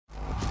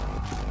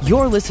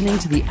You're listening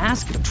to the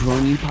Ask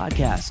Drone U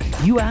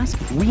podcast. You ask,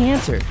 we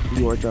answer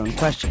your drone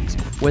questions.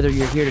 Whether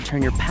you're here to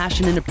turn your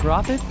passion into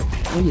profit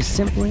or you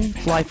simply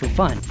fly for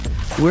fun,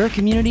 we're a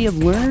community of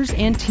learners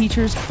and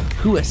teachers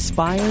who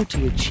aspire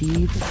to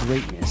achieve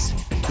greatness.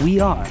 We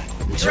are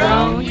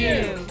Drone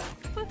U.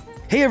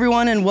 Hey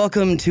everyone, and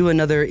welcome to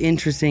another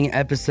interesting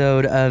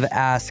episode of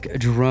Ask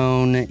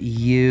Drone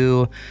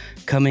U,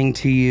 coming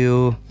to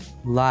you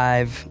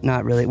live.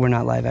 Not really, we're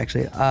not live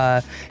actually.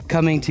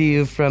 Coming to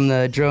you from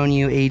the Drone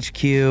U HQ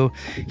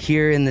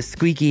here in the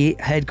squeaky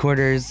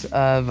headquarters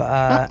of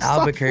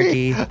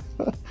Albuquerque.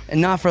 And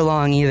not for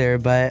long either,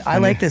 but I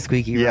like the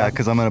squeaky. Yeah, Rob.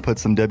 because I'm going to put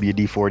some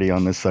WD-40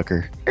 on this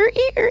sucker.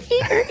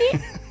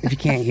 If you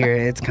can't hear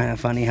it, it's kind of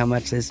funny how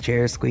much this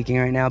chair is squeaking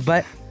right now.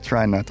 But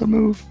Try not to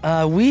move.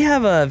 we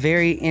have a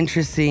very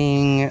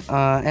interesting,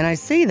 and I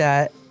say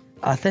that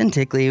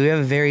authentically, we have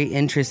a very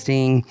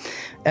interesting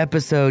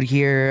episode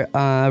here,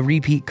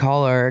 repeat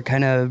caller,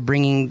 kind of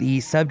bringing the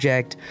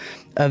subject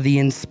of the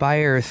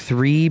Inspire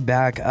 3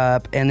 back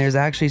up. And there's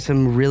actually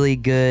some really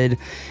good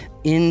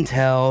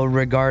intel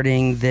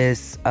regarding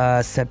this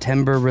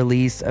September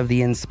release of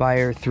the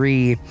Inspire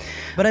 3.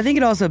 But I think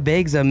it also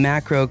begs a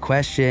macro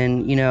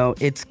question. You know,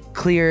 it's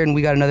clear, and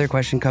we got another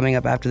question coming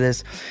up after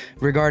this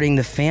regarding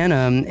the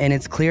Phantom, and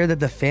it's clear that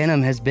the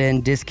Phantom has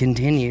been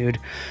discontinued.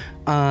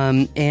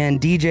 And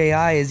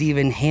DJI is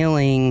even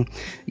hailing,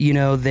 you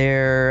know,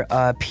 their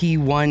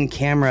P1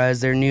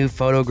 cameras, their new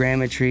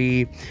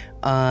photogrammetry,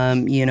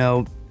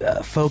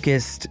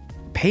 focused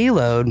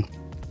payload.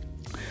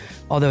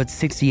 Although it's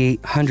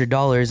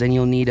 $6,800 and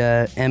you'll need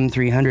a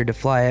M300 to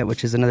fly it,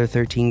 which is another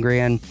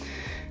 $13,000.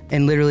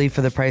 And literally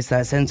for the price of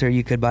that sensor,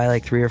 you could buy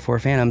like 3 or 4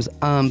 Phantoms.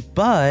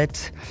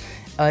 But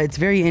it's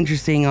very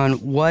interesting on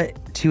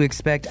what to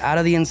expect out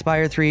of the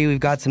Inspire 3. We've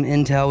got some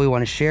intel we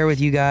want to share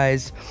with you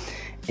guys.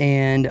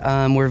 And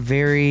we're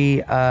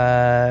very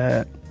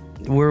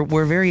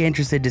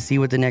interested to see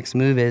what the next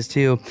move is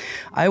too.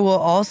 I will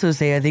also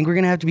say I think we're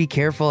gonna have to be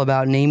careful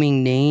about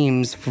naming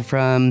names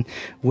from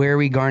where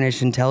we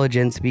garnish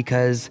intelligence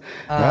because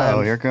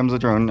Here comes a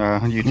drone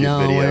YouTube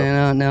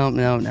video.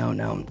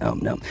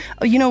 No.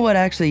 Oh, you know what?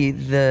 Actually,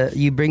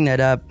 you bring that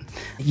up.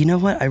 You know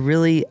what? I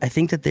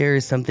think that there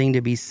is something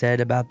to be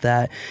said about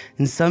that.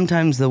 And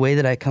sometimes the way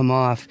that I come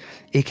off,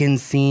 it can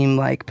seem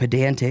like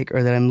pedantic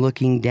or that I'm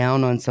looking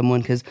down on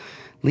someone because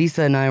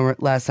Lisa and I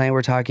last night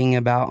were talking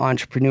about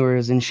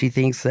entrepreneurs, and she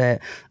thinks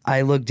that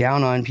I look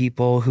down on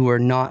people who are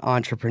not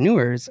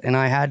entrepreneurs. And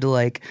I had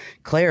to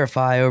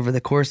clarify over the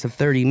course of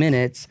 30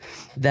 minutes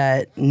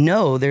that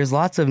no, there's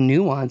lots of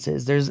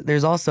nuances.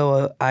 There's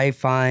also I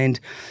find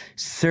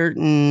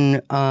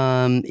certain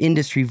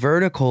industry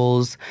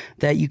verticals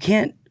that you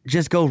can't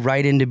just go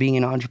right into being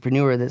an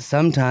entrepreneur, that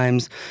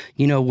sometimes,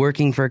 you know,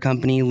 working for a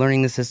company,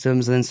 learning the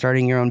systems, and then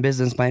starting your own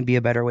business might be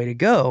a better way to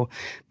go.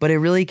 But it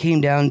really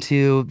came down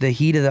to the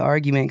heat of the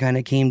argument kind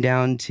of came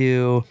down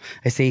to,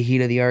 I say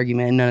heat of the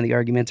argument, and none of the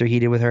arguments are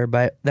heated with her,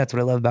 but that's what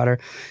I love about her.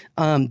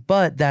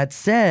 But that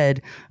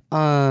said,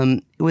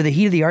 with the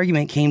heat of the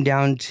argument came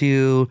down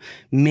to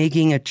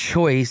making a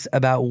choice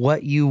about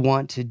what you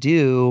want to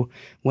do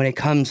when it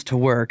comes to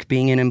work,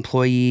 being an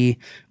employee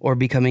or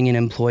becoming an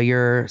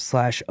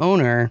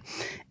employer/owner.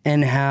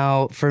 And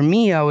how, for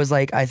me, I was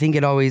like, I think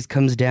it always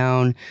comes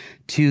down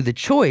to the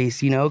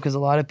choice, you know, because a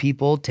lot of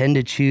people tend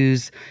to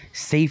choose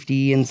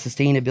safety and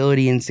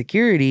sustainability and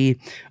security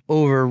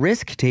over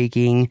risk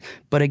taking.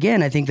 But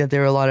again, I think that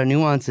there are a lot of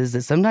nuances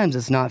that sometimes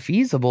it's not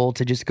feasible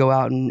to just go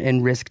out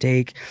and risk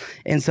take.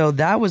 And so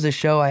that was a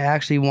show I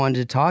actually wanted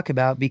to talk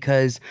about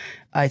because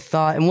I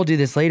thought, and we'll do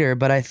this later,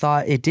 but I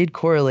thought it did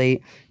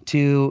correlate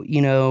to,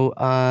 you know,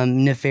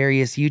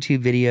 nefarious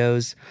YouTube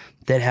videos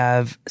that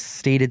have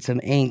stated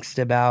some angst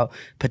about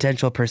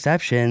potential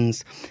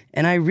perceptions.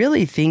 And I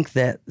really think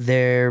that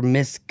they're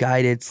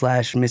misguided /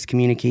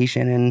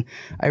 miscommunication. And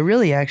I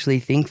really actually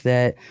think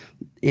that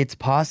it's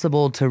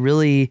possible to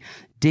really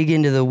dig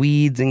into the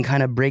weeds and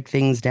kind of break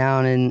things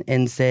down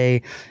and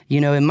say, you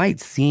know, it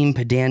might seem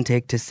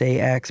pedantic to say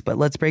X, but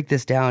let's break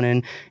this down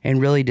and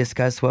really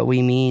discuss what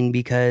we mean,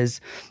 because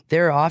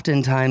there are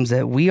often times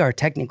that we are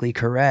technically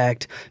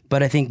correct,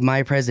 but I think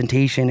my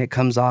presentation, it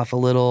comes off a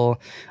little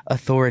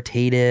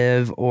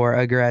authoritative or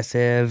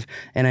aggressive.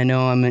 And I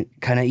know I'm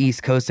kind of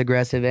East Coast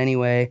aggressive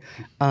anyway.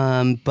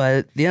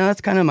 But you know, that's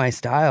kind of my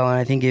style. And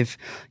I think if,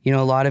 you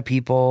know, a lot of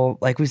people,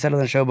 like we said on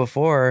the show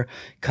before,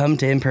 come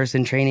to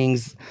in-person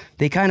trainings,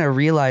 they kind of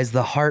realize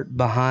the heart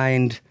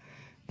behind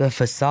the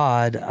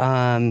facade,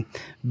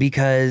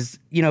 because,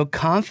 you know,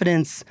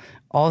 confidence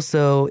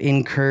also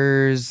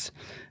incurs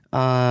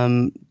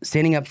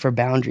standing up for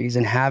boundaries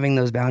and having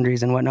those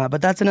boundaries and whatnot.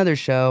 But that's another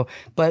show.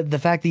 But the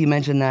fact that you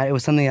mentioned that, it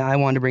was something that I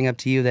wanted to bring up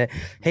to you, that,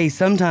 hey,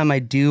 sometime I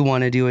do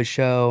want to do a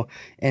show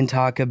and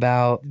talk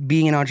about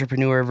being an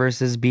entrepreneur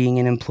versus being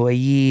an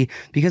employee,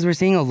 because we're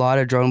seeing a lot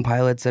of drone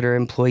pilots that are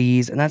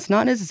employees, and that's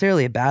not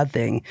necessarily a bad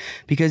thing,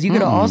 because you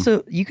could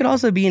also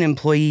be an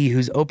employee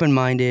who's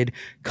open-minded,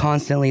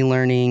 constantly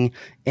learning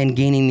and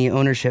gaining the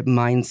ownership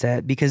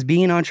mindset, because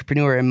being an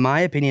entrepreneur, in my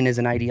opinion, is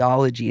an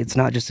ideology. It's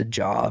not just a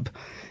job.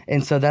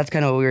 And so that's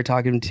kind of what we were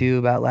talking to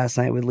about last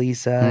night with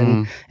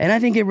Lisa. And I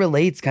think it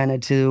relates kind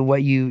of to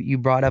what you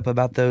brought up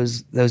about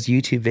those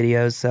YouTube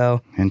videos.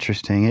 So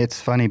interesting.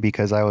 It's funny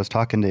because I was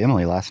talking to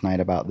Emily last night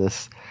about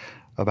this,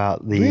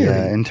 about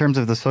the in terms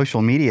of the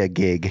social media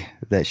gig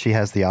that she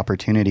has the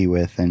opportunity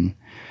with, and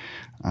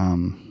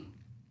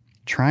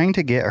trying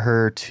to get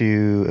her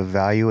to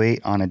evaluate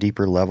on a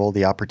deeper level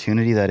the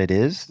opportunity that it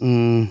is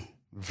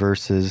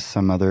versus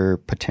some other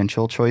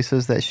potential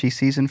choices that she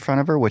sees in front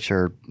of her, which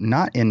are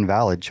not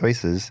invalid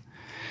choices.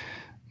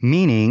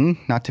 Meaning,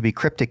 not to be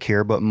cryptic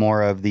here, but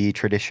more of the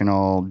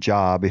traditional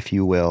job, if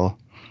you will,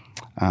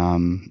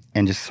 and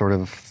just sort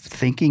of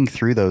thinking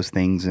through those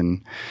things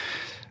and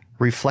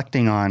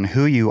reflecting on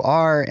who you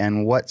are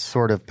and what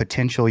sort of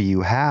potential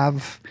you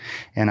have.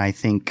 And I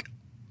think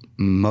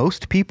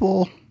most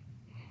people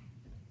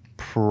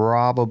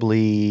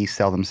probably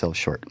sell themselves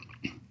short.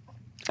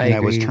 I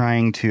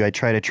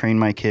try to train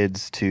my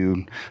kids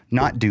to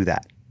not do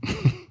that,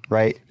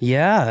 right?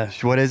 Yeah.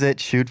 What is it?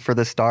 Shoot for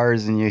the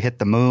stars and you hit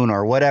the moon,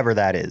 or whatever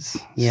that is.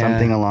 Yeah.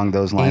 Something along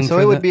those lines. So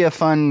it would be a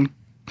fun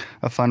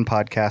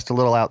podcast, a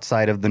little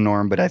outside of the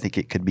norm, but I think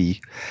it could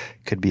be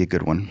a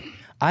good one.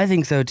 I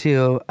think so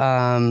too.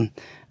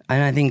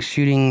 And I think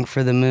shooting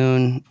for the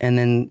moon and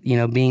then,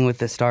 being with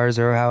the stars,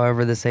 or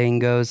however the saying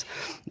goes,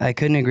 I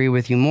couldn't agree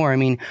with you more. I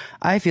mean,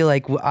 I feel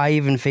like I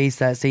even faced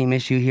that same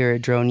issue here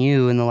at Drone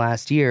U in the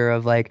last year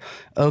of like,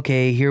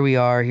 okay, here we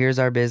are, here's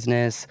our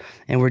business,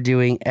 and we're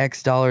doing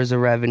X dollars of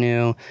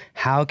revenue.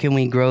 How can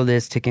we grow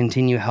this to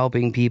continue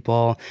helping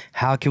people?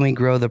 How can we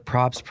grow the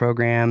props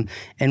program?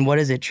 And what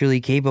is it truly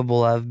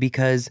capable of?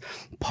 Because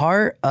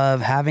part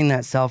of having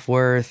that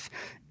self-worth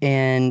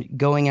and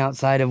going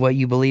outside of what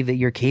you believe that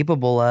you're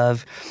capable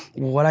of,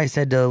 what I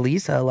said to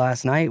Lisa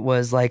last night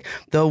was like,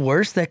 the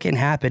worst that can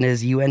happen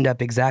is you end up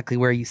exactly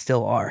where you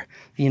still are,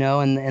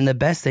 and the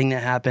best thing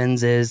that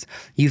happens is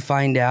you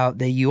find out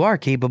that you are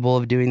capable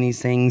of doing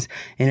these things,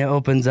 and it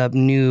opens up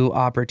new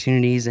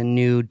opportunities and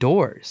new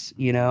doors,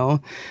 anyway,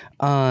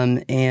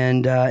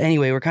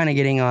 we're kind of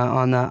getting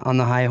on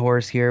the high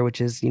horse here, which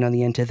is,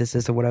 the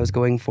antithesis of what I was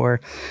going for.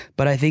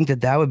 But I think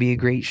that would be a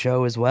great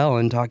show as well,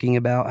 and talking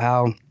about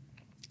how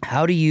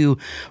do you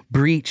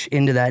breach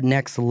into that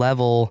next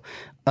level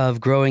of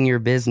growing your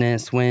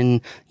business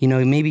when,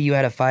 maybe you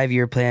had a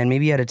 5-year plan,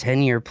 maybe you had a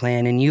 10-year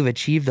plan, and you've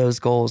achieved those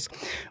goals.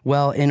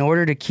 Well, in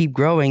order to keep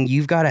growing,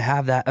 you've got to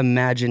have that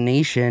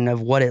imagination of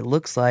what it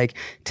looks like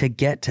to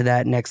get to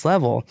that next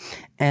level.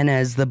 And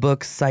as the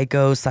book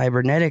Psycho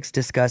Cybernetics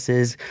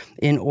discusses,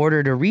 in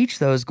order to reach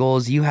those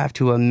goals, you have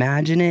to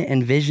imagine it,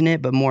 envision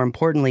it, but more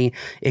importantly,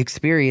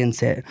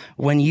 experience it.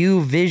 When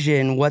you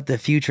vision what the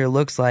future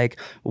looks like,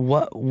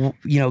 go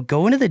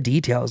into the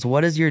details.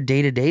 What does your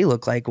day-to-day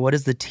look like? What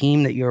does the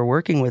team that you're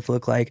working with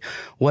look like?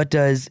 What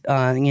does,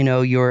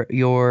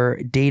 your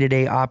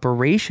day-to-day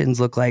operations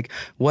look like?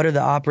 What are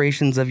the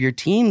operations of your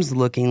teams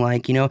looking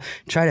like?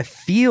 Try to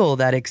feel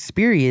that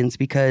experience,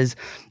 because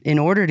in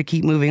order to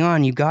keep moving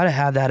on, you've got to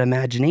have that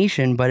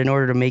imagination, but in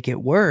order to make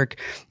it work,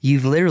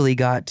 you've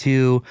got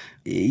to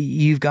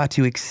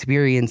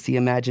experience the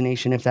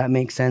imagination, if that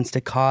makes sense,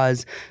 to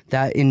cause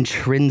that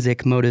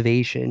intrinsic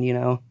motivation,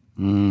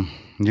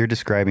 You're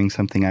describing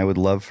something I would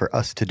love for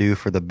us to do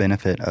for the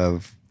benefit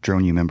of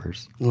Drone U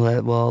members.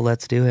 Well,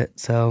 let's do it.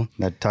 So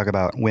talk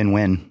about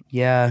win-win.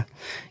 Yeah.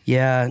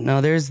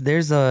 No, there's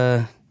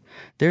a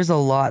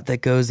lot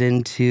that goes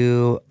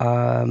into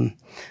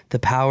the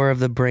power of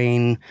the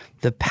brain,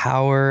 the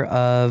power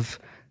of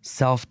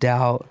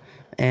self-doubt,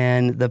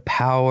 and the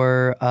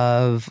power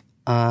of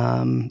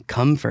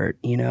comfort,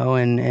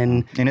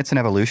 and it's an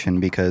evolution,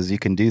 because you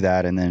can do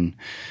that. And then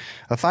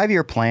a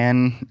 5-year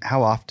plan,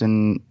 how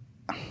often,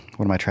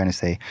 what am I trying to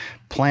say?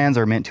 Plans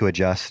are meant to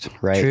adjust,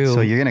 right? True.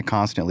 So you're going to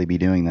constantly be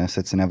doing this.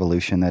 It's an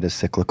evolution that is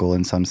cyclical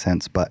in some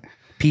sense, but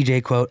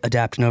PJ quote,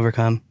 adapt and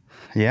overcome.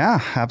 Yeah,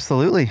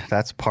 absolutely.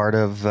 That's part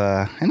of,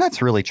 and that's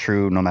really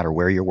true no matter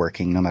where you're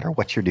working, no matter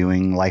what you're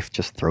doing, life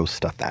just throws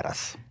stuff at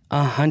us.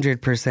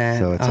 100%.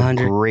 So it's a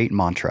great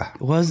mantra.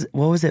 What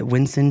was it,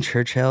 Winston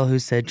Churchill, who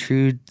said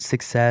true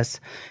success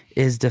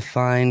is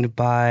defined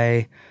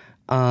by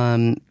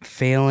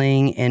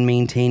failing and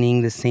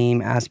maintaining the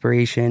same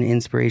aspiration,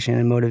 inspiration,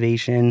 and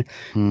motivation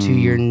to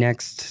your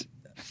next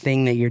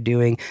thing that you're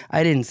doing.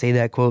 I didn't say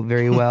that quote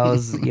very well. It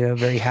was,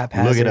 very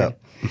haphazard. Look it up.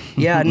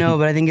 Yeah, no,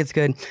 but I think it's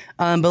good.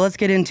 But let's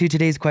get into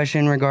today's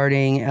question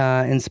regarding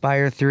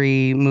Inspire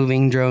 3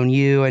 moving Drone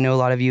U. I know a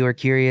lot of you are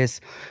curious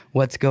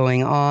what's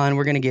going on.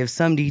 We're going to give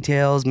some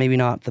details, maybe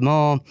not them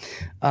all.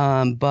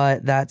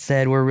 But that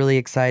said, we're really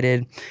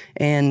excited.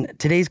 And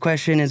today's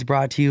question is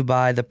brought to you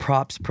by the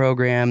Props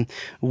program.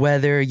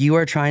 Whether you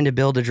are trying to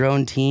build a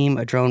drone team,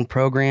 a drone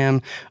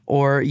program,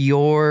 or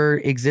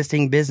your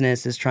existing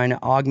business is trying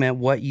to augment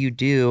what you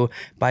do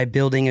by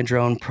building a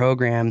drone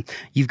program,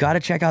 you've got to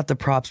check out the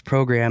Props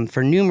program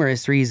for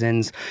numerous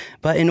reasons.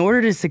 But in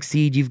order to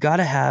succeed, you've got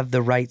to have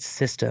the right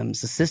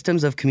systems, the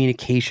systems of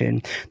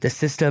communication, the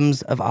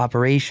systems of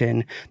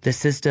operation, the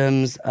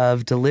systems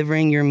of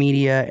delivering your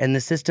media, and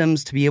the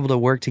systems to be able to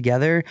work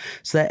together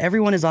so that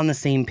everyone is on the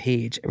same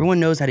page. Everyone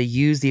knows how to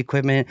use the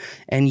equipment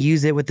and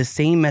use it with the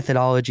same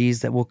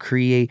methodologies that will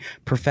create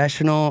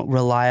professional,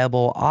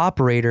 reliable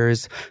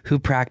operators who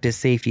practice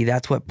safety.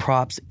 That's what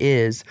Props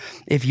is.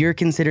 If you're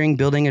considering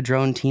building a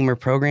drone team or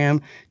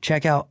program,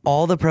 check out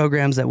all the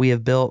programs that we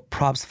have built,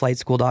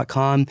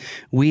 propsflightschool.com.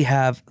 We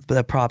have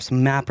the Props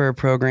Mapper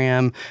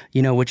program,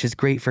 which is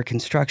great for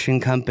construction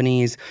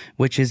companies,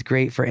 which is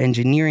great for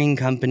engineering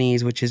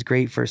companies, which is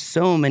great for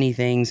so many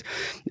things.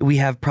 We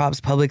have Props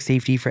Public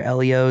Safety for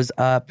LEOs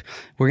up.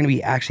 We're going to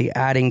be actually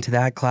adding to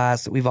that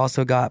class. We've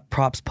also got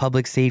Props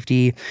Public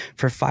Safety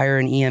for fire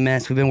and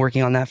EMS. We've been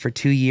working on that for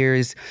 2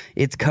 years.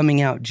 It's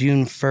coming out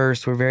June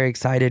 1st. We're very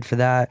excited for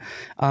that.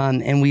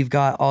 And we've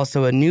got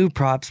also a new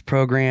Props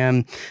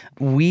program.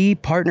 We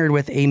partnered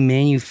with a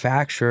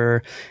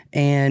manufacturer,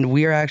 and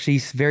we are actually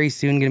very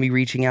soon going to be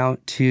reaching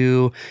out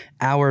to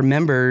our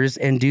members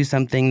and do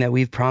something that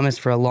we've promised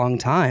for a long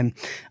time.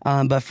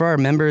 But for our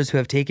members who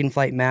have taken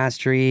Flight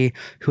Mastery,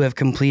 who have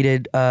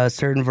completed a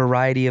certain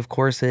variety of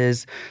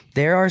courses,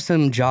 there are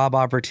some job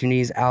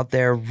opportunities out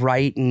there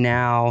right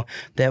now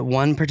that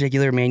one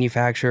particular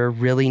manufacturer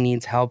really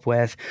needs help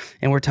with.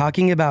 And we're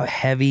talking about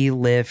heavy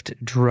lift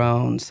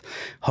drones.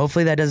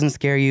 Hopefully that doesn't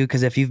scare you,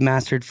 because if you've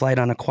mastered flight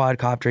on a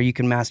quadcopter, you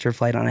can master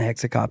flight on a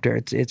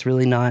hexacopter. It's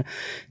really not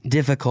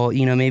difficult.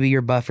 Maybe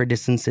your buffer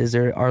distances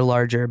are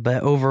larger,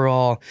 but overall,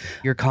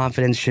 your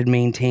confidence should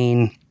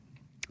maintain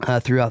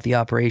throughout the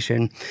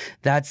operation.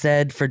 That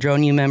said, for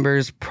Drone U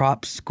members,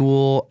 Prop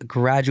School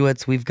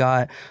graduates, we've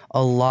got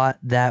a lot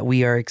that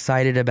we are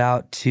excited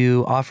about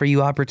to offer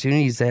you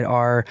opportunities that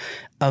are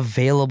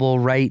available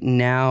right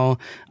now.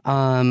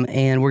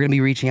 And we're going to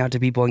be reaching out to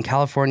people in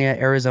California,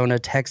 Arizona,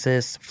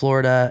 Texas,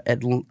 Florida,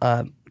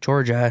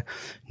 Georgia,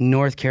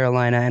 North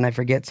Carolina, and I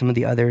forget some of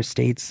the other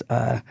states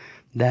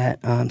that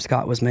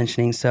Scott was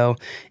mentioning. So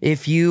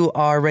if you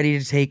are ready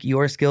to take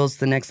your skills to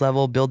the next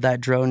level, build that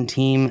drone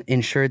team,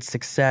 ensure its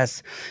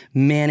success,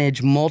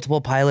 manage multiple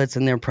pilots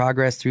and their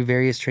progress through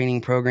various training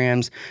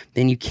programs,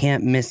 then you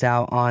can't miss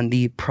out on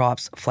the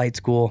Props Flight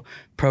School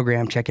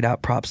program. Check it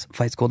out,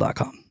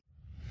 propsflightschool.com.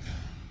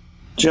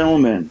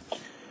 Gentlemen,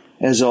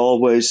 as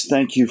always,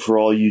 thank you for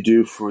all you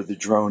do for the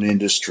drone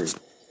industry.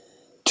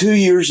 2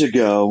 years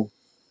ago,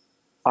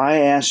 I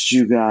asked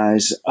you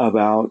guys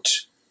about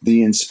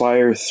the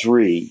Inspire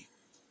 3,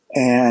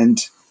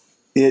 and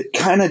it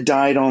kind of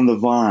died on the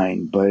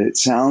vine, but it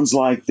sounds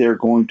like they're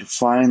going to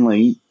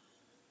finally,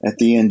 at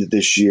the end of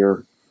this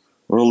year,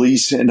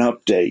 release an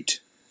update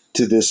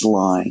to this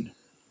line.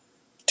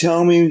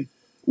 Tell me,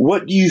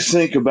 what do you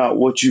think about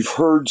what you've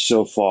heard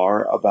so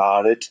far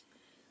about it?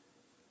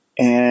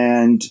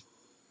 And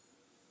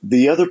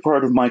the other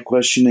part of my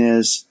question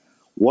is,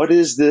 what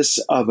is this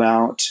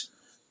about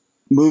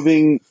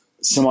moving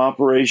some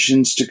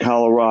operations to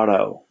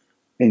Colorado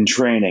in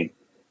training?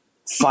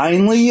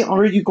 Finally,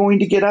 are you going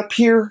to get up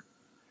here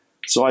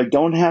so I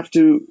don't have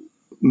to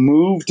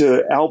move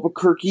to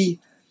Albuquerque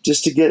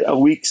just to get a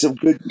week's of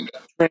good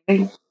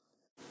training?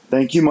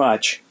 Thank you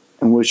much,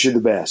 and wish you the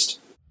best.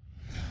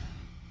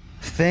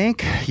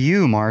 Thank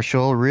you,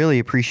 Marshall. Really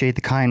appreciate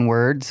the kind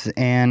words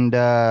and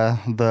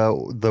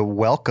the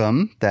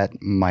welcome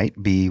that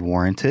might be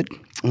warranted.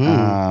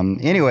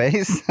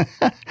 Anyways,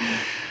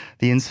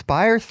 the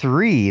Inspire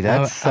 3.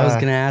 That's I was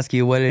going to ask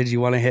you, what did you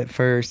want to hit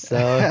first?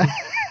 So.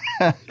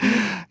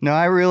 No,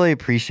 I really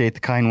appreciate the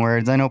kind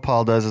words. I know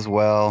Paul does as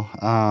well.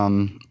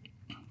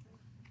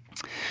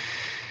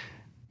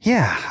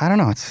 Yeah, I don't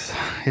know.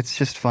 It's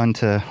just fun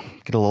to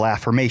get a little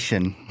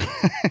affirmation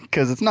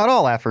because it's not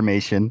all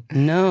affirmation.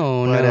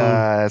 No.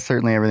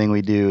 Certainly everything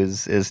we do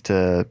is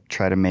to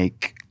try to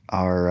make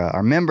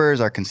our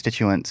members, our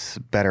constituents,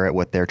 better at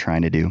what they're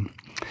trying to do.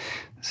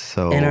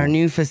 And our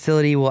new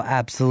facility will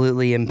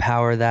absolutely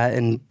empower that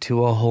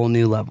into a whole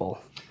new level.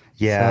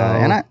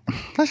 Yeah,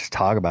 let's just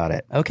talk about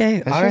it.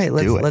 Okay, all right.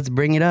 Let's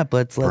bring it up.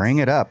 Let's bring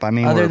it up. I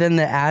mean, other than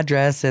the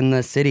address and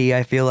the city,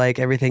 I feel like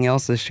everything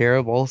else is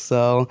shareable.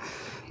 So,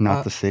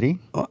 not the city.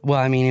 Well,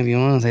 I mean, if you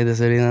want to say the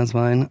city, that's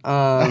fine.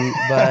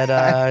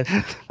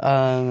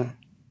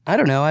 I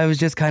don't know. I was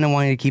just kind of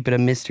wanting to keep it a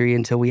mystery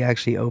until we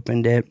actually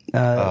opened it,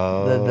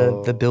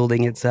 the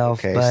building itself.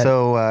 Okay, but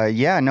so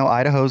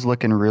Idaho's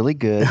looking really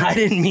good. I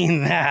didn't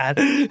mean that.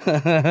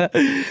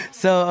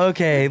 So,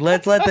 okay,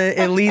 let's let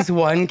at least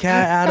one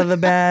cat out of the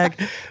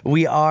bag.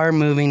 We are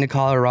moving to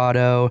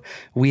Colorado.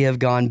 We have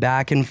gone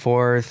back and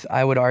forth.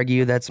 I would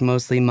argue that's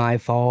mostly my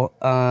fault.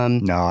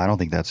 No, I don't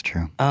think that's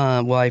true.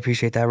 Well, I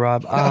appreciate that,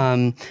 Rob.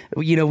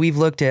 We've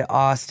looked at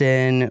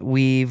Austin.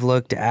 We've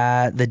looked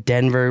at the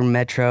Denver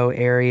metro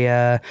area.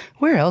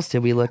 Where else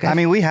did we look at? I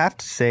mean, we have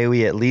to say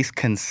we at least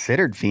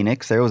considered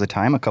Phoenix. There was a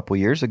time a couple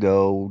years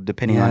ago,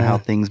 depending on how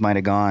things might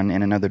have gone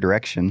in another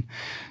direction,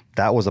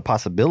 that was a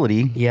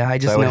possibility. Yeah, I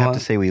would have to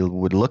say we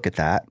would look at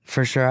that.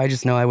 For sure. I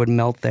just know I would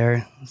melt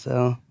there.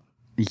 So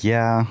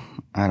yeah,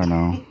 I don't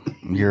know.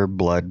 Your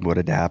blood would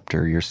adapt,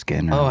 or your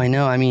skin. Oh, I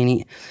know. I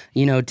mean,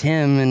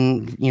 Tim,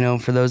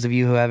 and, for those of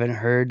you who haven't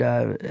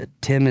heard,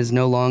 Tim is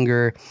no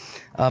longer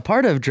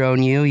part of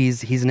Drone U.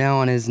 He's now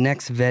on his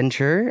next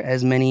venture,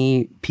 as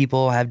many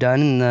people have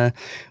done in the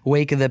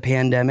wake of the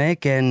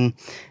pandemic. And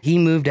he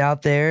moved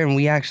out there, and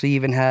we actually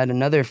even had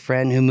another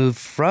friend who moved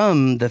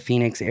from the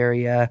Phoenix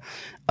area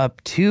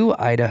up to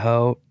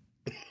Idaho.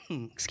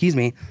 Excuse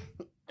me.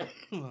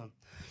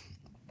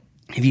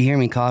 If you hear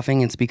me coughing,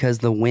 it's because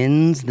the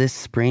winds this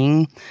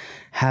spring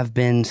have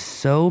been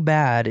so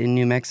bad in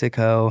New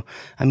Mexico.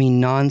 I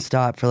mean,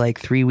 nonstop for like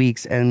 3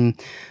 weeks.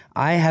 And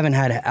I haven't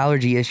had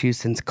allergy issues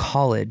since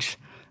college.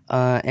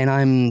 And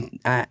I'm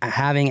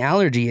having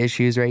allergy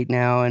issues right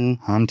now. And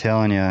I'm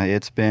telling you,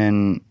 it's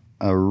been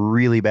a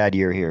really bad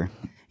year here.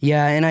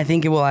 Yeah, and I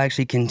think it will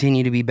actually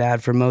continue to be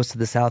bad for most of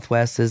the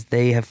Southwest, as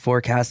they have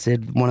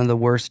forecasted one of the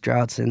worst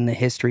droughts in the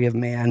history of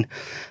man,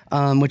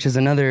 which is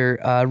another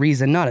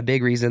reason, not a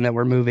big reason that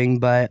we're moving,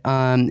 but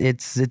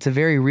it's a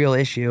very real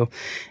issue.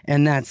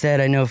 And that said,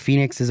 I know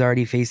Phoenix is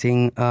already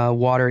facing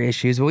water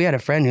issues, but we had a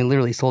friend who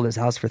literally sold his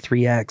house for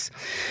 3x.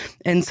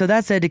 And so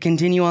that said, to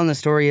continue on the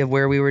story of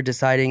where we were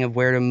deciding of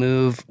where to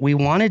move, we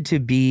wanted to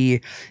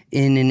be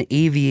in an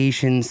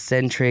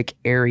aviation-centric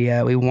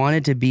area. We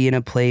wanted to be in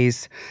a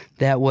place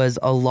that was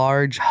a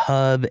large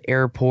hub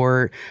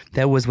airport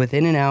that was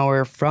within an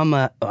hour from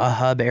a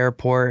hub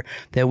airport,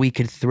 that we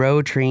could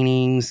throw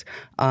trainings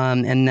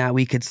and that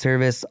we could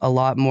service a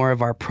lot more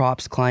of our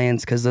props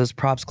clients, because those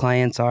props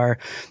clients are,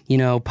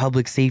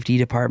 public safety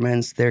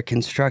departments, they're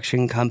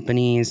construction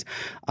companies,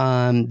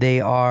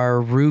 they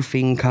are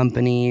roofing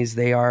companies,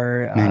 they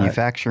are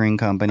manufacturing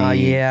companies.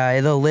 Yeah,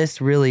 the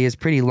list really is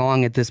pretty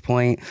long at this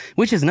point,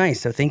 which is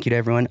nice. So thank you to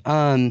everyone.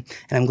 And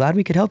I'm glad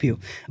we could help you.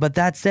 But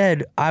that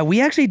said,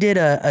 we actually did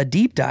a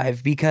deep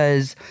dive,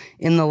 because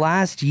in the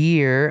last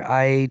year,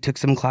 I took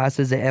some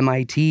classes at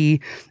MIT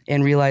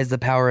and realized the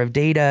power of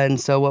data. And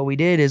so what we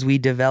did is we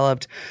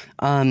developed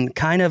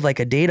kind of like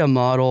a data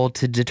model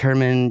to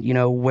determine,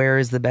 where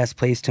is the best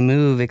place to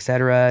move, et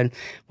cetera. And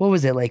what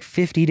was it, like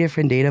 50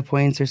 different data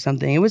points or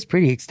something? It was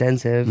pretty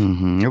extensive.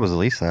 Mm-hmm. It was at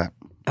least that.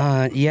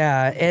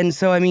 Yeah. And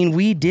so, I mean,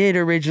 we did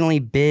originally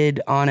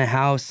bid on a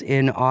house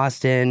in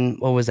Austin.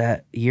 What was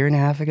that, a year and a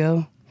half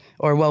ago?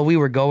 Or, well, we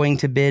were going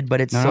to bid,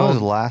 but it's sold. No, it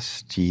was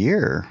last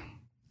year.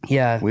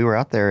 Yeah. We were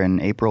out there in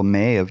April,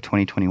 May of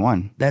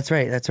 2021. That's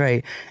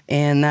right.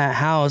 And that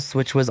house,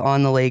 which was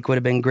on the lake, would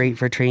have been great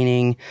for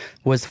training,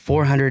 was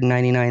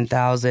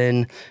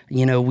 $499,000.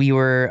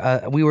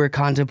 We were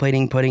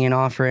contemplating putting an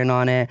offer in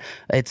on it.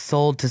 It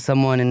sold to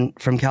someone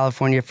from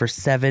California for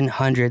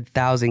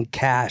 $700,000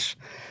 cash.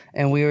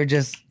 And we were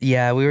just,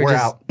 we're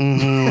out.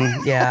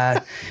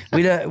 Yeah.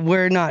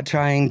 We're not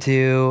trying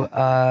to,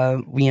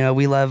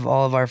 we love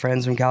all of our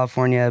friends from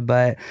California,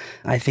 but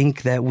I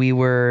think that we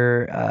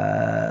were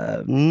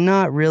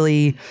not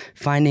really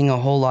finding a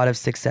whole lot of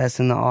success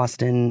in the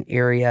Austin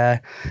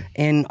area.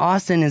 And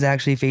Austin is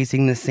actually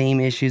facing the same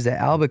issues that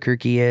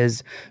Albuquerque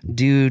is,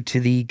 due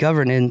to the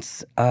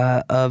governance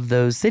of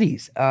those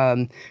cities.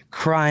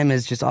 Crime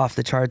is just off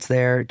the charts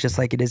there, just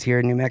like it is here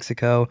in New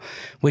Mexico,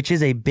 which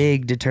is a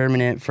big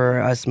determinant for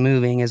us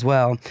moving as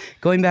well.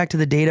 Going back to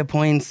the data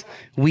points,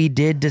 we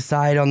did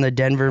decide on the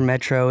Denver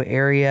metro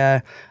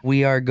area.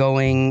 We are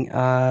going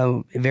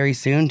very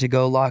soon to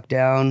go lock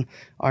down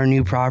our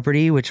new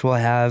property, which will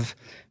have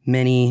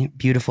many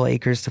beautiful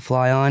acres to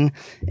fly on,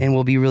 and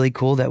will be really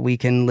cool that we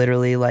can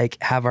literally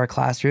have our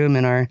classroom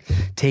and our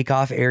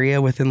takeoff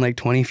area within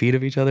 20 feet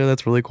of each other.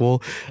 That's really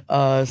cool.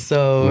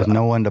 So with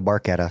no one to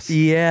bark at us.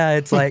 Yeah,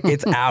 it's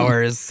it's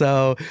ours.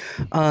 So,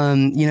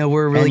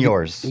 we're really and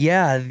yours.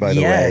 Yeah. By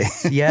the way.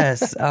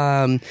 Yes.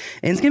 And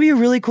it's gonna be a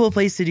really cool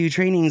place to do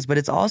trainings, but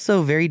it's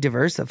also very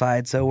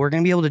diversified. So we're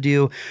gonna be able to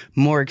do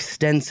more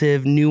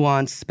extensive,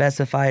 nuanced,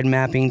 specified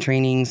mapping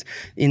trainings,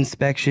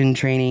 inspection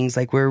trainings.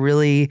 We're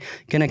really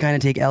gonna kind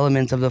of take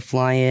elements of the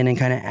fly-in and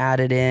kind of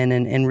add it in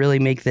and really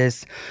make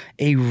this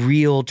a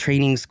real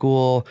training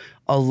school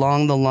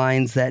along the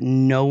lines that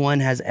no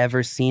one has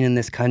ever seen in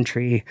this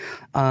country.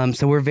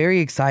 So we're very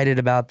excited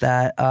about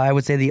that. I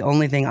would say the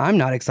only thing I'm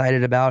not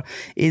excited about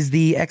is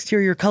the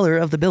exterior color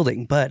of the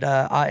building, but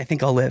I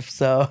think I'll live.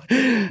 So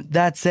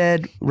that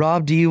said,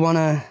 Rob, do you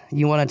wanna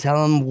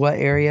tell them what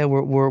area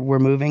we're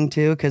moving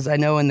to? Because I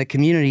know in the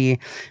community,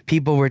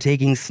 people were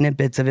taking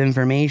snippets of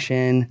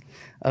information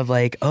of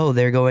like, oh,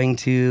 they're going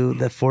to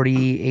the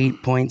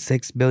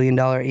 $48.6 billion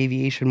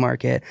aviation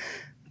market.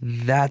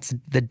 That's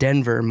the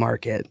Denver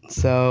market.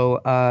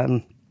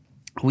 So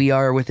we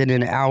are within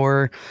an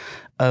hour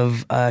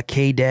of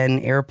K-Den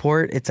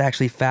Airport. It's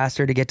actually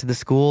faster to get to the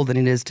school than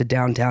it is to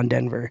downtown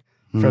Denver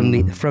from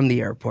the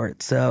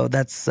airport. So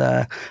that's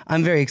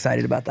I'm very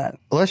excited about that.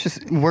 Well,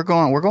 we're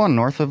going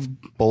north of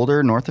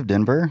Boulder, north of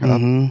Denver.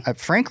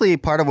 Frankly,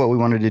 part of what we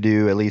wanted to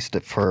do, at least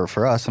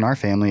for us and our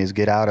family, is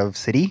get out of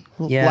city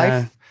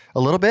life a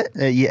little bit,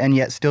 and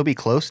yet still be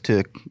close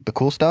to the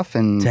cool stuff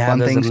and fun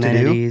things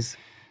amenities. To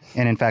do.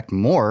 And in fact,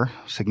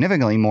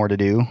 significantly more to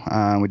do.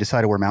 We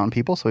decided we're mountain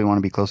people, so we want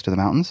to be close to the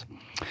mountains.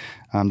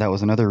 That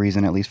was another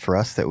reason, at least for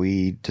us, that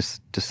we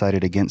just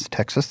decided against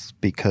Texas,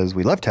 because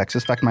we love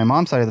Texas. In fact, my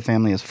mom's side of the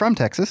family is from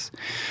Texas,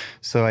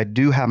 so I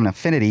do have an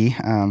affinity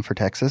for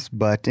Texas.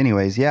 But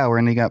anyways, yeah, we're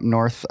ending up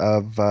north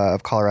of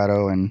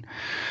Colorado, and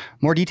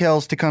more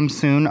details to come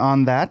soon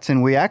on that.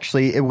 And we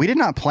did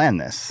not plan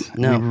this.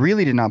 No. We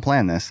really did not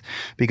plan this,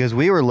 because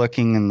we were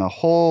looking in the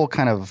whole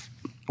kind of,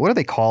 what do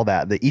they call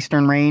that? The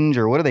Eastern Range,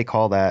 or what do they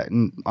call that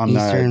on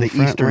the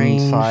eastern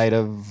range side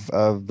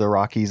of the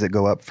Rockies that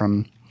go up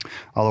from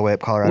all the way up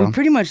Colorado? We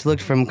pretty much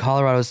looked from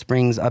Colorado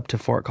Springs up to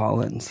Fort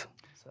Collins.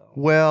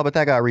 Well, but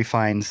that got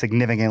refined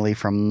significantly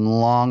from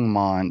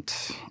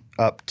Longmont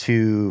up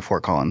to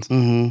Fort Collins.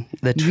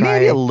 Mm-hmm.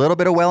 Maybe a little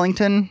bit of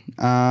Wellington,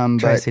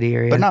 Tri-City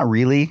area, but not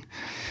really.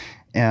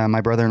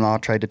 My brother-in-law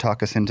tried to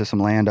talk us into some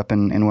land up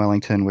in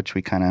Wellington, which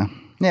we kind of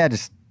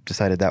just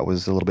decided that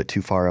was a little bit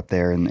too far up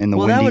there in the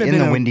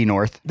windy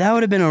north. That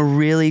would have been a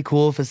really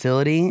cool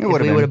facility if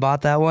we would have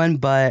bought that one.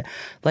 But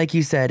like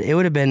you said, it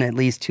would have been at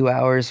least 2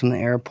 hours from the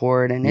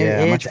airport, and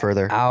it's much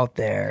further out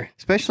there.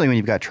 Especially when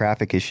you've got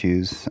traffic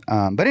issues.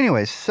 But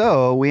anyways,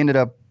 so we ended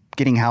up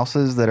getting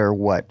houses that are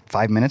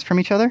 5 minutes from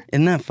each other.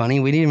 Isn't that funny?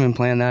 We didn't even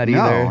plan that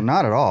either. No,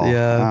 not at all.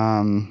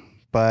 Yeah.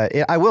 But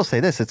I will say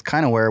this, it's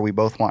kind of where we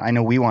both want. I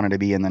know we wanted to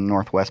be in the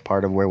northwest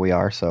part of where we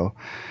are, so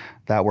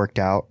that worked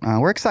out.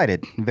 We're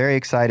excited, very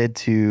excited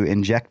to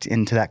inject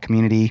into that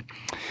community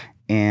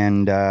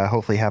and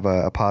hopefully have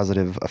a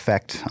positive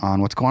effect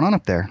on what's going on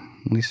up there.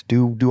 At least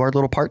do our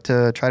little part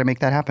to try to make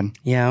that happen.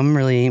 Yeah, I'm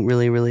really,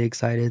 really, really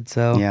excited.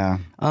 So yeah,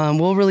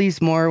 we'll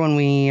release more when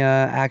we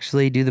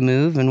actually do the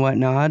move and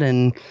whatnot.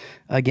 And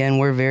again,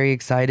 we're very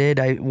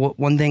excited.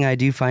 One thing I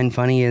do find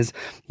funny is,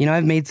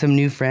 I've made some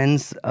new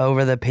friends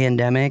over the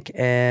pandemic,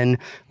 and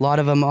a lot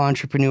of them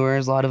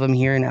entrepreneurs, a lot of them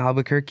here in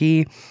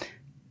Albuquerque.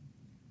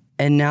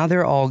 And now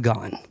they're all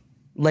gone.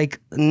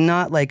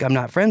 Not like I'm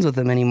not friends with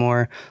them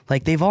anymore.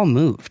 Like, they've all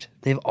moved.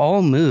 They've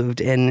all moved.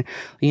 And,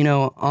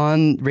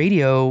 on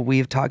radio,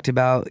 we've talked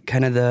about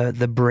kind of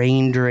the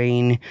brain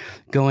drain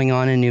going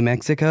on in New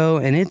Mexico,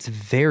 and it's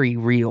very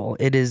real.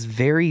 It is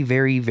very,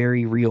 very,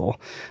 very real.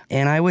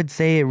 And I would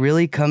say it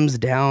really comes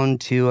down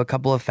to a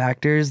couple of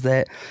factors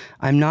that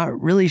I'm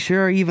not really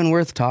sure are even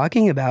worth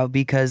talking about,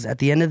 because at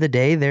the end of the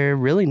day, they're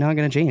really not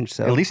going to change.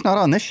 So at least not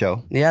on this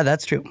show. Yeah,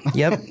 that's true.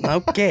 Yep.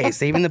 Okay.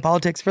 Saving the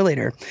politics for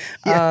later.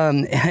 Yeah.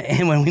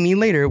 And when we mean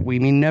later, we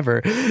mean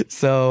never.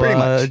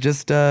 So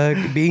just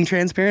being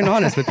transparent and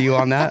honest with you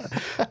on that,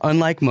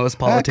 unlike most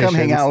politicians. Come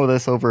hang out with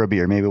us over a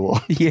beer. Maybe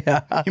we'll.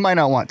 Yeah. You might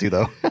not want to,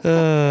 though.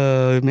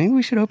 Maybe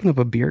we should open up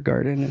a beer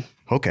garden.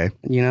 Okay.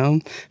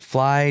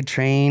 Fly,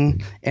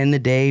 train, end the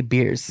day,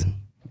 beers.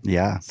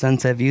 Yeah.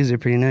 Sunset views are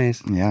pretty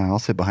nice. Yeah, I'll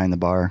sit behind the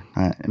bar,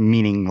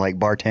 meaning like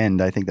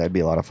bartend. I think that'd be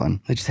a lot of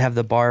fun. I just have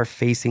the bar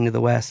facing to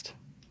the west.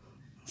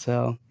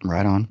 So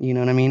right on. You know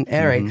what I mean?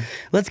 All right,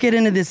 let's get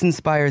into this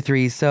Inspire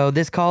 3. So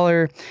this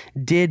caller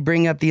did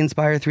bring up the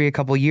Inspire 3 a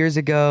couple years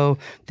ago.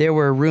 There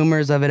were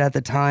rumors of it at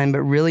the time,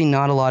 but really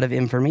not a lot of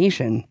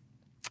information.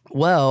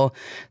 Well,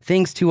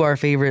 thanks to our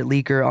favorite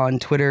leaker on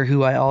Twitter,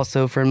 who I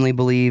also firmly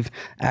believe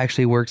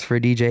actually works for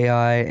DJI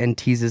and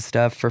teases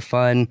stuff for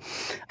fun,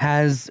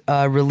 has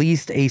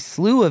released a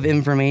slew of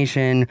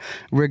information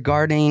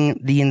regarding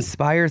the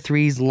Inspire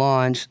 3's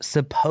launch,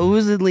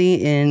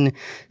 supposedly in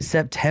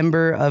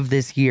September of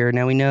this year.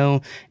 Now, we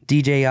know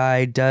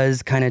DJI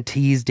does kind of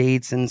tease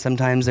dates, and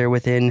sometimes they're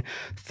within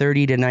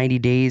 30 to 90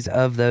 days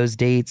of those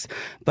dates.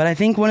 But I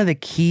think one of the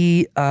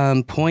key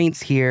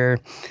points here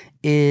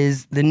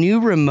is the new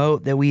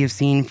remote that we have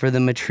seen for the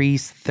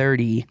Matrice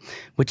 30,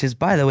 which is,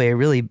 by the way, a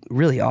really,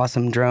 really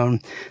awesome drone.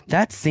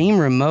 That same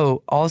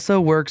remote also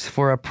works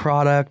for a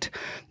product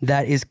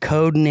that is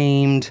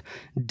codenamed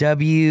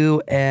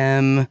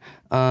WM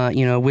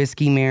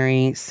Whiskey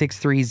Mary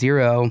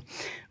 630,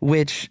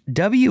 which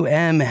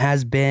WM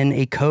has been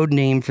a code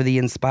name for the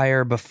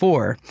Inspire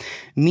before,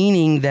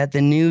 meaning that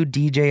the new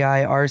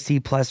DJI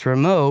RC Plus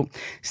remote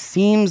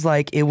seems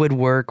like it would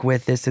work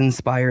with this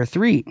Inspire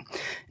 3.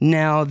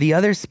 Now, the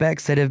other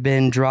specs that have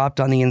been dropped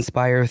on the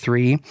Inspire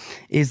 3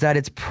 is that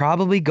it's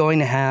probably going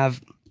to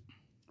have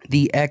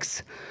the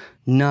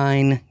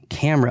X9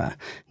 camera.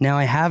 Now,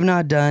 I have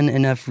not done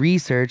enough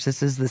research.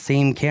 This is the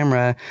same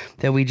camera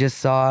that we just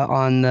saw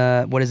on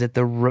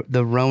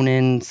the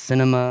Ronin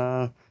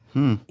Cinema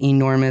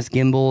enormous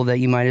gimbal that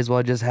you might as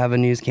well just have a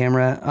news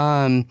camera.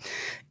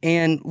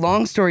 And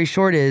long story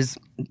short is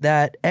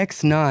that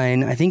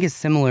X9, I think, is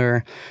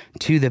similar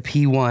to the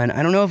P1.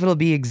 I don't know if it'll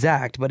be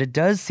exact, but it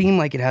does seem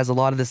like it has a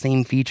lot of the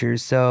same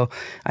features. So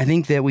I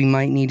think that we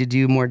might need to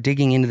do more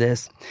digging into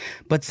this.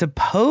 But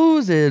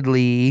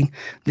supposedly,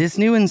 this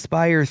new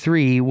Inspire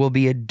 3 will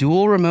be a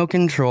dual remote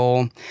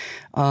control,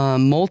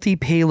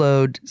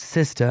 multi-payload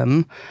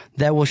system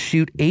that will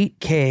shoot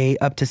 8K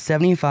up to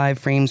 75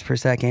 frames per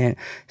second,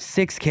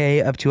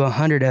 6K up to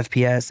 100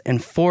 FPS, and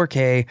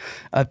 4K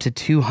up to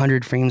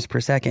 200 frames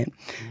per second.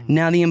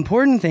 Now, the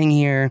important thing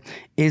here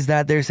is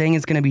that they're saying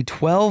it's going to be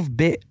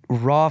 12-bit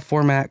raw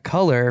format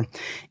color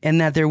and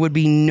that there would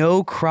be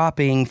no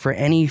cropping for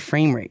any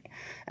frame rate.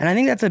 And I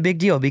think that's a big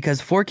deal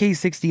because 4K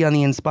 60 on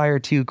the Inspire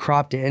 2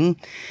 cropped in,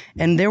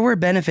 and there were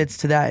benefits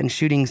to that in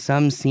shooting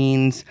some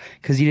scenes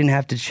because you didn't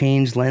have to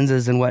change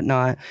lenses and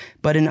whatnot.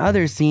 But in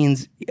other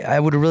scenes, I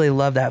would really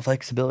love that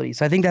flexibility.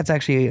 So I think that's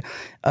actually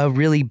a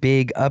really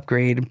big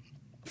upgrade,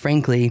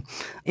 frankly.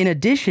 In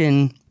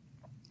addition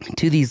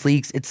to these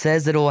leaks, it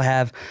says that it will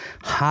have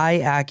high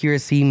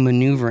accuracy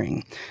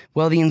maneuvering.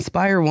 Well, the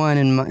Inspire 1,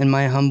 in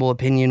my humble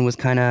opinion, was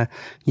kind of,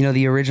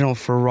 the original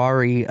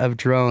Ferrari of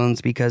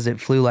drones because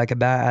it flew like a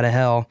bat out of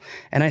hell.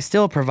 And I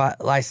still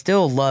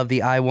love the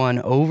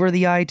i1 over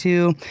the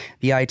i2.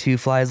 The i2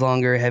 flies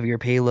longer, heavier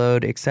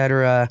payload,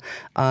 etc.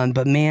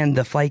 But man,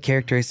 the flight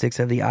characteristics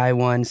of the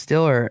i1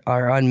 still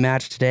are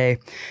unmatched today,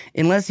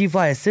 unless you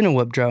fly a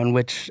Cinewhoop drone,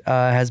 which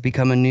has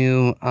become a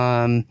new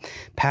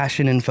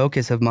passion and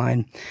focus of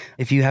mine.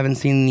 If you haven't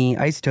seen the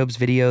Isotopes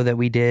video that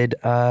we did,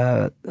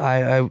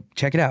 I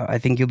check it out. I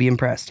think you'll be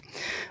impressed.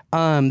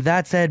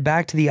 That said,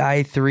 back to the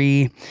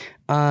i3.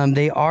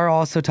 They are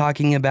also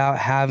talking about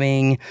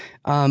having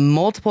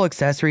multiple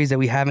accessories that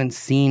we haven't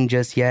seen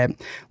just yet,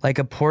 like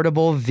a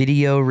portable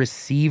video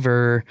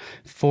receiver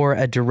for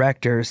a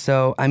director.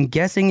 So I'm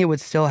guessing it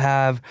would still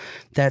have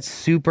that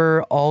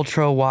super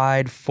ultra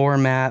wide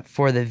format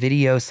for the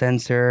video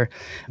sensor,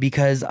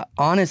 because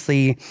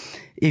honestly,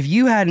 if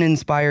you had an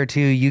Inspire 2,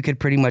 you could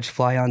pretty much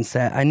fly on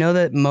set. I know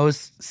that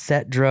most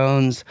set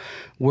drones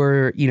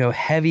were,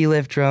 heavy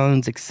lift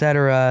drones,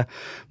 etc.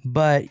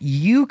 But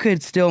you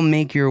could still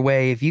make your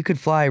way, if you could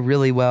fly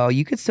really well,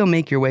 you could still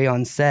make your way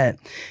on set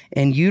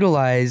and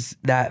utilize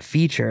that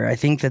feature. I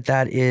think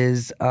that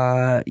is,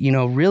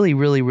 really,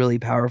 really, really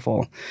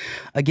powerful.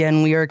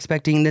 Again, we are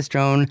expecting this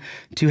drone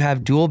to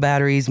have dual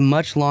batteries,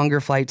 much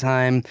longer flight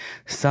time.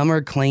 Some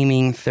are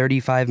claiming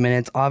 35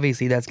 minutes.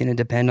 Obviously, that's going to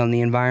depend on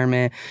the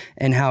environment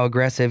and how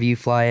aggressive you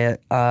fly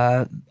it,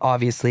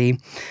 obviously.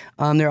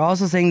 They're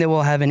also saying that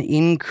we'll have an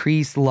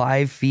increased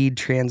live feed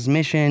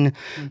transmission,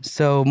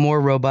 so more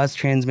robust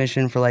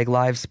transmission for like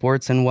live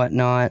sports and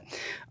whatnot,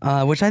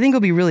 which I think will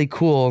be really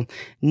cool.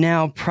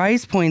 Now,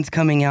 price points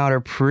coming out are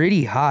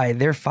pretty high.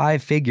 They're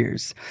 5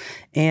 figures.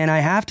 And I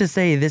have to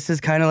say, this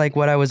is kind of like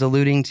what I was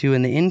alluding to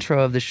in the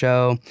intro of the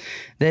show,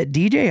 that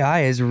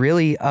DJI is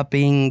really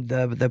upping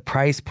the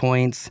price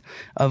points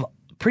of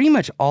pretty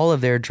much all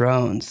of their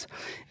drones.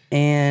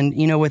 And,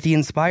 with the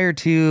Inspire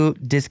 2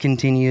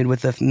 discontinued,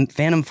 with the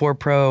Phantom 4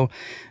 Pro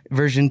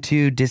version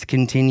 2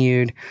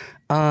 discontinued,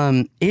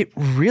 it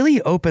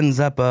really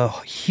opens up a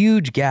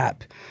huge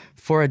gap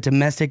for a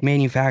domestic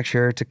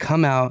manufacturer to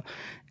come out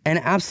and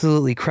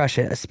absolutely crush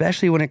it,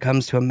 especially when it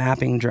comes to a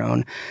mapping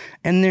drone.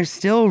 And there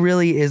still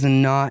really is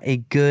not a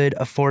good,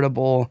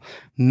 affordable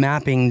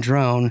mapping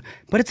drone,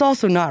 but it's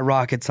also not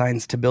rocket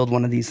science to build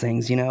one of these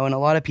things, And a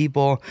lot of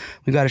people,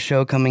 we've got a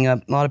show coming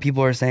up, a lot of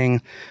people are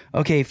saying,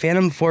 okay,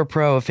 Phantom 4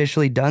 Pro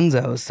officially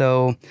donezo,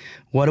 so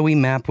what do we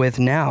map with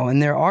now?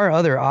 And there are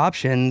other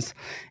options,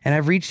 and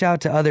I've reached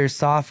out to other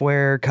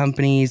software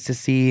companies to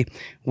see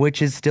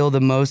which is still the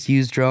most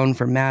used drone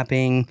for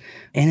mapping,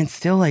 and it's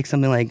still like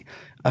something like,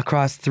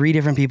 across 3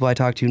 different people I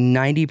talked to,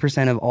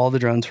 90% of all the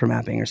drones for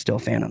mapping are still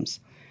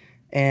Phantoms.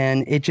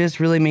 And it just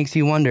really makes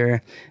you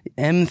wonder.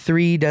 The Mavic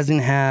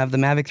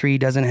 3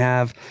 doesn't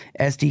have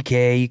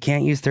SDK. You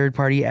can't use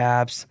third-party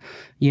apps.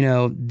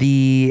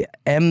 The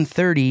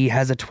M30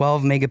 has a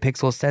 12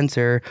 megapixel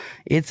sensor.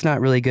 It's not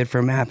really good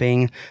for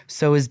mapping.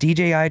 So is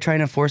DJI trying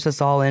to force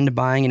us all into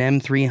buying an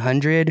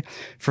M300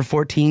 for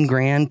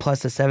 $14,000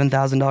 plus a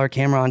 $7,000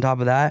 camera on top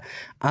of that?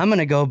 I'm going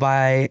to go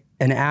buy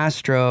an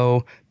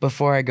Astro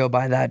before I go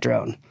buy that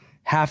drone.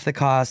 Half the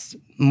cost,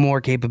 more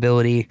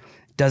capability.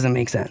 Doesn't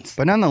make sense.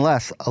 But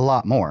nonetheless, a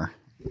lot more.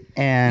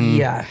 And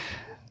yeah,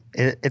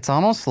 it's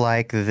almost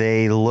like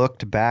they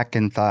looked back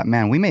and thought,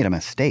 man, we made a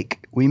mistake.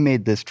 we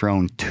made this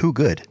drone too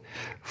good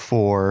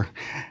for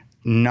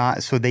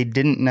not, so they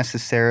didn't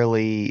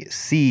necessarily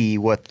see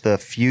what the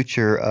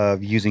future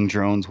of using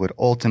drones would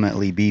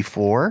ultimately be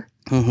for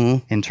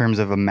in terms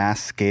of a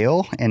mass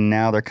scale. And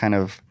now they're kind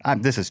of,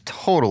 this is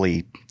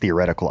totally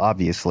theoretical,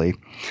 obviously,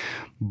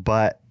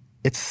 but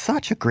it's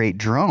such a great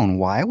drone.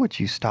 Why would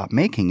you stop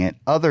making it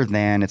other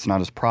than it's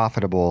not as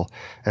profitable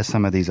as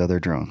some of these other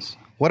drones?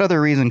 What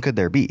other reason could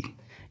there be?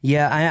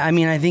 Yeah, I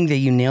mean, I think that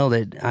you nailed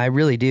it. I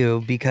really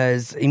do,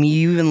 because I mean,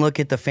 you even look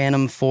at the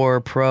Phantom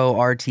 4 Pro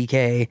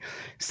RTK,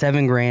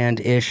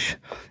 $7,000-ish.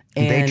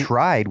 And they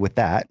tried with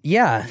that.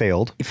 Yeah.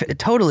 Failed.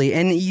 Totally.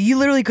 And you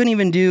literally couldn't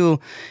even do,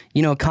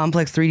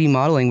 complex 3D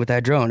modeling with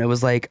that drone. It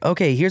was like,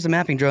 okay, here's a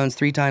mapping drone. It's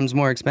 3 times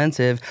more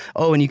expensive.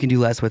 Oh, and you can do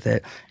less with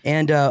it.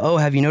 And,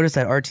 have you noticed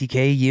that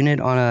RTK unit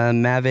on a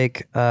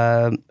Mavic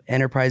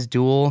Enterprise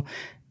Dual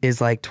is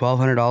like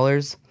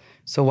 $1,200?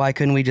 So why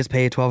couldn't we just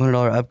pay a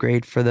 $1,200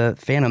 upgrade for the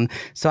Phantom?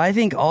 So I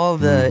think all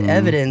of the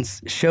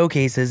evidence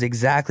showcases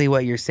exactly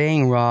what you're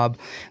saying, Rob,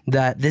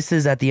 that this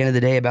is at the end of the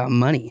day about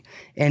money.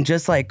 And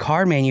just like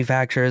car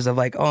manufacturers of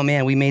like, oh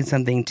man, we made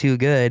something too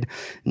good.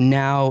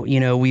 Now,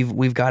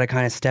 we've got to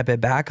kind of step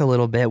it back a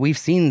little bit. We've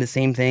seen the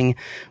same thing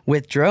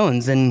with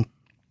drones. And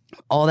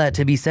all that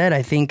to be said,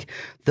 I think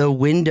the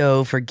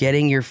window for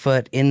getting your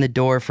foot in the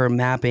door for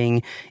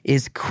mapping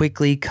is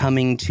quickly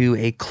coming to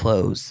a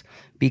close,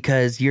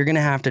 because you're going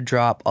to have to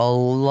drop a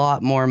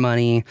lot more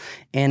money.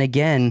 And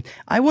again,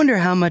 I wonder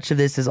how much of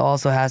this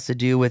also has to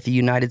do with the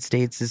United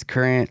States'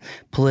 current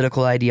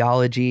political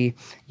ideology.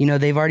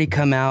 They've already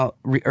come out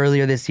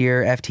earlier this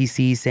year,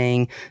 FTC,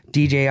 saying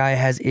DJI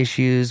has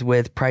issues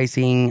with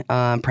pricing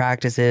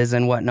practices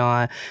and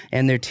whatnot,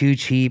 and they're too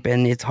cheap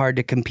and it's hard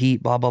to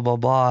compete, blah, blah, blah,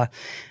 blah.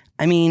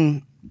 I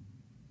mean,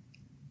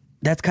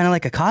 that's kind of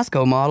like a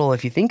Costco model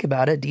if you think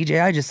about it.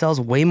 DJI just sells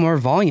way more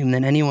volume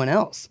than anyone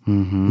else.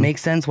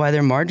 Makes sense why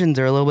their margins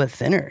are a little bit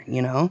thinner,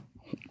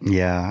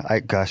 Yeah,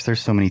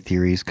 there's so many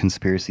theories,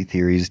 conspiracy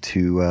theories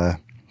to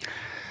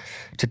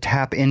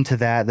tap into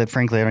that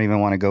frankly I don't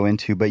even want to go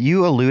into. But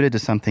you alluded to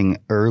something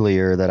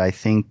earlier that I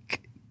think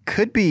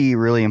could be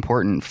really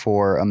important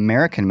for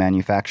American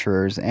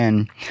manufacturers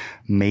and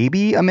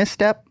maybe a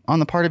misstep on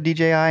the part of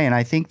DJI. And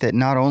I think that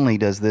not only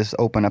does this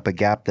open up a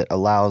gap that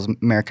allows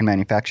American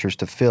manufacturers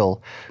to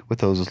fill with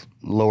those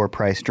lower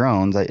priced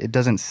drones, it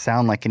doesn't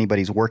sound like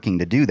anybody's working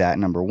to do that,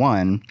 number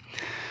one.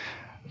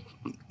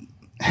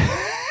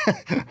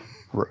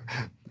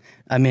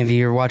 I mean, if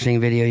you're watching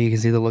video, you can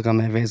see the look on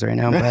my face right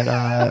now. But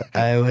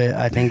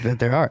I think that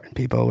there are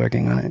people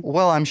working on it.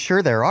 Well, I'm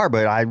sure there are,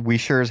 but we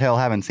sure as hell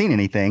haven't seen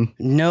anything.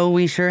 No,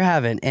 we sure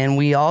haven't. And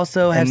we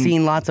also have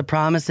seen lots of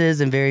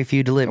promises and very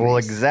few deliveries. Well,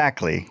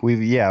 exactly.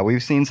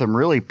 We've seen some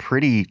really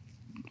pretty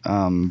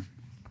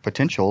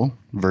potential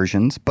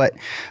versions. But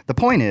the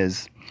point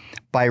is,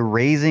 by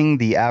raising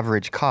the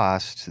average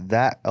cost,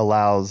 that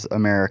allows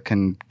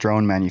American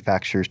drone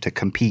manufacturers to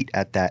compete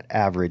at that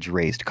average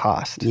raised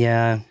cost.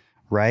 Yeah.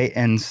 Right.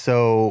 And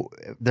so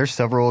there's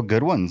several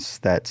good ones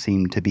that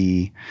seem to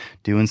be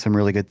doing some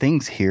really good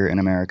things here in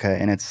America.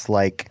 And it's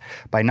like,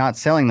 by not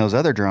selling those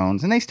other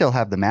drones, and they still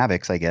have the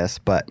Mavics, I guess,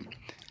 but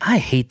I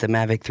hate the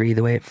Mavic 3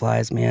 the way it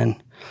flies, man.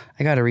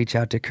 I got to reach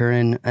out to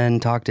Curran and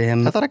talk to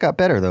him. I thought it got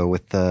better though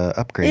with the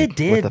upgrade. It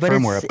did, with the but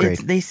firmware upgrade.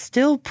 They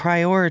still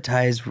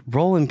prioritize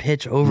roll and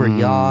pitch over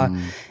yaw,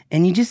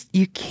 and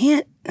you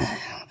can't.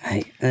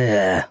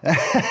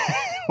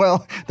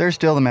 Well, there's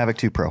still the Mavic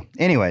 2 Pro.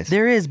 Anyways.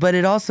 There is, but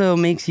it also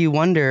makes you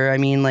wonder. I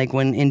mean, like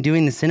when in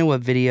doing the Cinewhoop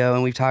video,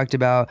 and we've talked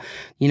about,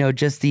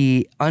 just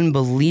the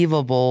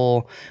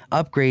unbelievable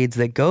upgrades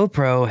that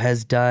GoPro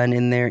has done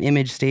in their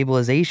image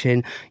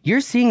stabilization.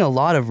 You're seeing a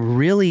lot of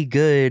really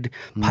good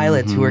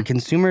pilots who are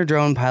consumer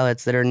drone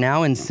pilots that are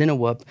now in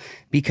Cinewhoop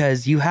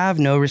because you have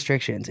no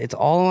restrictions. It's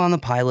all on the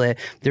pilot.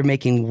 They're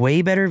making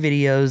way better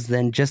videos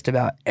than just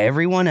about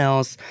everyone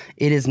else.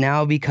 It has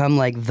now become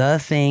like the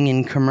thing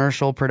in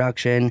commercial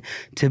production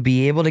to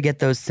be able to get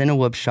those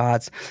Cinewhoop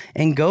shots.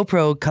 And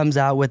GoPro comes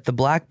out with the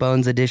Black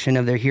Bones edition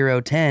of their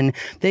Hero 10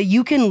 that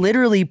you can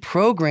literally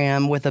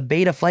program with a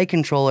beta flight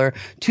controller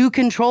to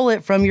control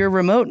it from your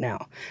remote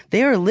now.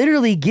 They are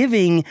literally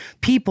giving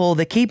people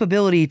the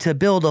capability to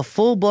build a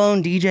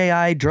full-blown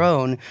DJI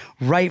drone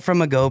right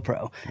from a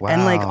GoPro. Wow.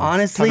 And like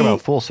honestly, talk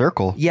about full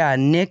circle. Yeah,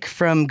 Nick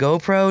from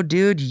GoPro,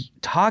 dude,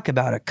 talk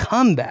about a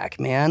comeback,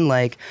 man.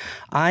 Like,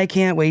 I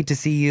can't wait to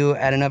see you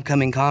at an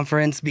upcoming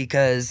conference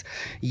because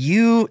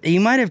you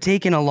might have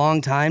taken a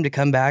long time to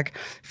come back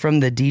from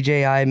the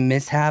DJI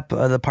mishap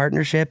of the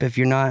partnership. If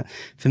you're not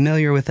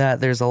familiar with that,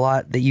 there's a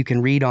lot that you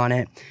can read on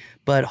it.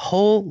 But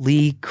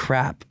holy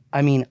crap.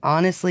 I mean,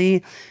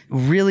 honestly,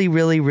 really,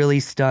 really, really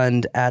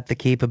stunned at the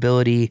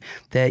capability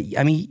that,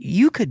 I mean,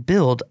 you could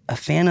build a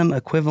Phantom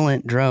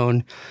equivalent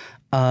drone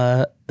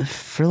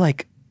for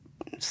like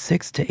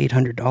 $600 to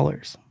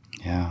 $800.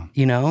 Yeah.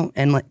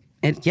 And like,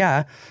 it's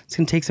going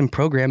to take some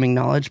programming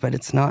knowledge, but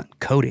it's not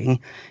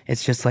coding.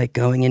 It's just like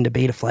going into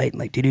beta flight and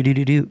like do,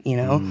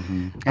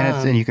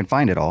 And you can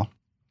find it all.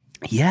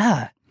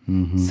 Yeah.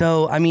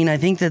 So, I mean, I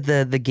think that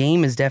the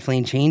game is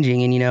definitely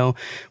changing. And, you know,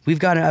 we've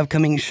got an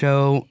upcoming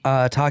show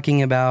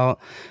talking about,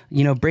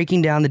 you know,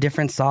 breaking down the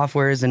different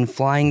softwares and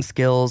flying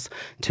skills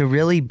to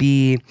really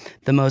be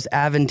the most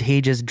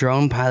advantageous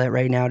drone pilot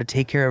right now to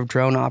take care of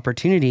drone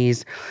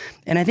opportunities.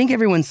 And I think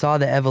everyone saw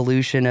the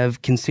evolution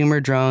of consumer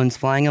drones,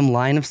 flying them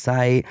line of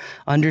sight,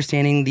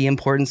 understanding the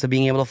importance of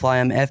being able to fly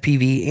them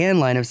FPV and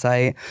line of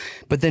sight,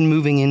 but then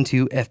moving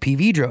into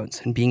FPV drones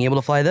and being able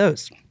to fly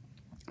those.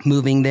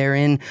 Moving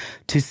therein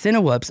to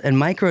Cinewhoops and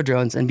micro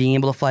drones and being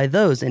able to fly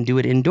those and do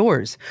it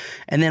indoors.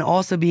 And then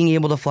also being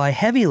able to fly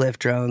heavy lift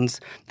drones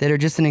that are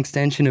just an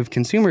extension of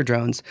consumer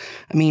drones.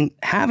 I mean,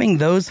 having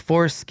those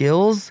 4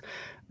 skills,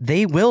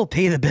 they will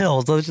pay the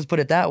bills. Let's just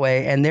put it that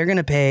way. And they're going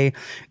to pay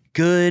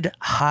good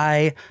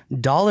high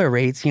dollar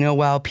rates, you know,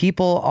 while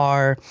people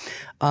are,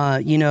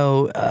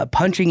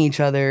 punching each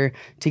other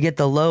to get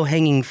the low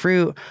hanging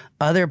fruit.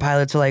 Other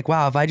pilots are like,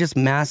 wow, if I just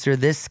master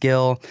this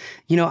skill,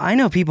 you know, I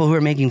know people who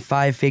are making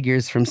 5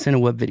 figures from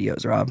Cinewhoop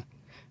videos, Rob.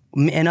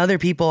 And other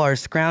people are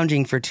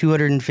scrounging for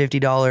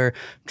 $250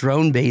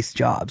 drone-based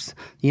jobs,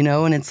 you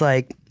know, and it's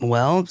like,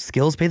 well,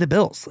 skills pay the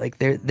bills. Like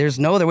there's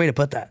no other way to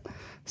put that.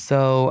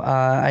 So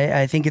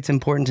I think it's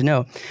important to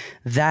know.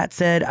 That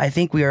said, I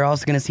think we are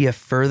also going to see a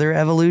further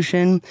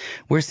evolution.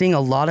 We're seeing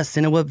a lot of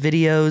Cinewhoop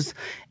videos,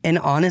 and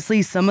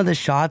honestly, some of the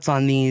shots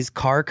on these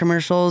car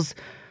commercials,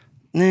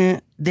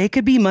 they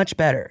could be much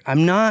better.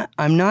 I'm not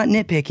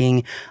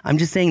nitpicking. I'm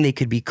just saying they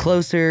could be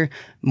closer,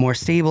 more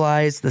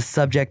stabilized, the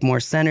subject more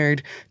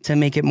centered to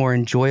make it more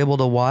enjoyable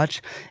to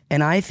watch.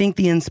 And I think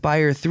the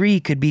Inspire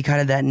 3 could be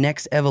kind of that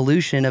next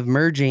evolution of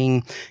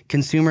merging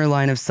consumer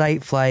line of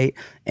sight flight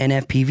and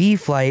FPV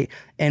flight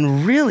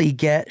and really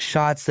get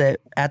shots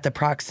that at the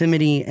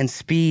proximity and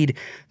speed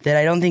that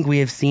I don't think we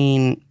have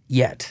seen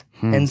yet.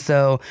 And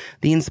so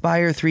the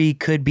Inspire 3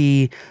 could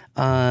be,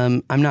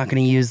 I'm not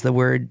going to use the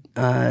word,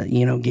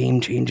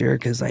 game changer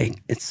because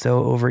it's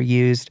so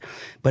overused,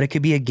 but it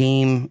could be a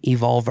game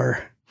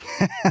evolver.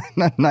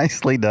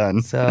 Nicely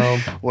done. So,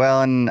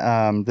 well,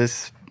 and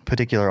this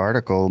particular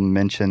article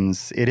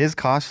mentions it is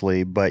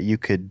costly, but you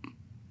could,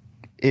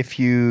 if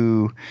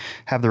you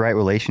have the right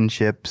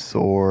relationships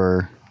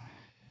or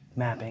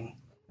mapping.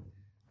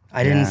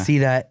 I didn't see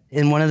that.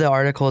 In one of the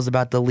articles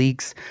about the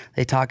leaks,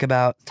 they talk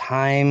about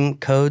time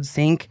code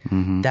sync.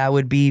 That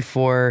would be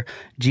for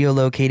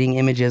geolocating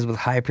images with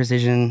high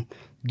precision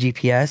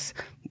GPS.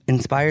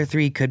 Inspire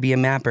 3 could be a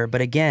mapper.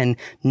 But again,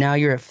 now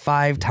you're at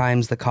 5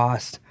 times the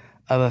cost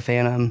of a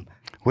Phantom.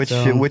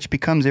 Which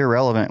becomes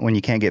irrelevant when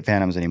you can't get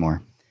Phantoms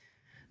anymore.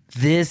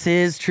 This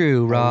is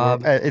true,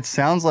 Rob. It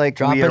sounds like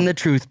dropping the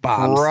truth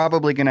bombs.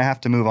 Probably going to have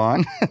to move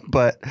on,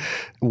 but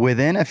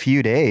within a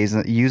few days,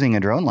 using a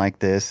drone like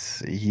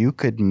this, you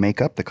could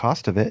make up the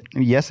cost of it.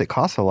 Yes, it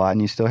costs a lot,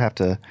 and you still have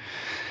to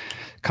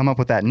come up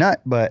with that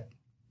nut, but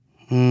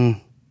it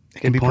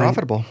can be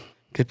profitable.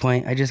 Good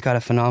point. I just got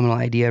a phenomenal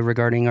idea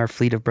regarding our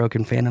fleet of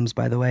broken Phantoms,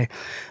 by the way.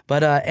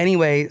 But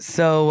anyway,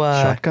 so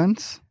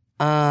shotguns.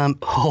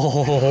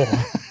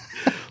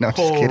 No,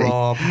 just kidding.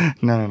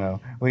 No.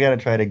 We got to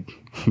try to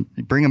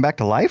bring them back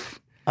to life?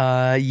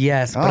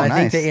 Yes, but I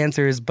think the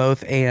answer is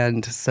both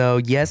and. So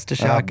yes to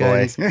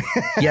shotguns,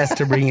 yes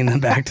to bringing them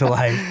back to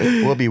life.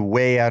 We'll be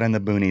way out in the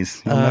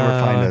boonies. You'll never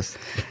find us.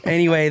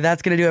 Anyway,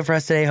 that's going to do it for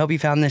us today. Hope you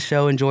found this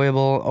show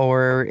enjoyable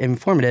or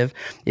informative.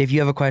 If you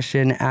have a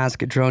question, ask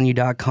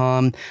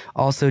droneu.com.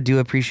 Also do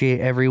appreciate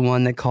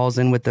everyone that calls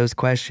in with those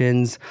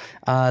questions.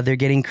 They're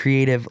getting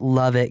creative.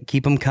 Love it.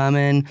 Keep them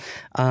coming.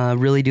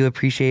 Really do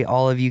appreciate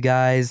all of you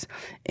guys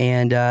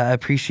and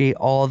appreciate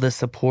all the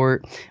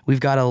support.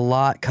 We've got a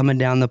lot coming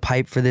down the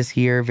pipe for this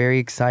year. Very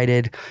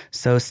excited.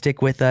 So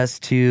stick with us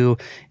to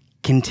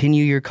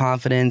continue your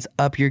confidence,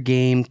 up your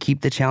game,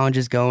 keep the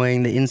challenges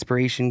going, the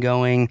inspiration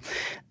going,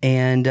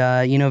 and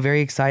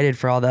very excited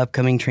for all the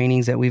upcoming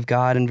trainings that we've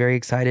got, and very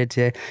excited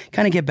to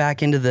kind of get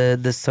back into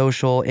the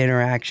social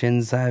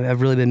interactions.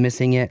 I've really been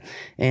missing it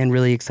and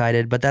really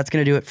excited. But that's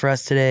going to do it for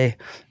us today.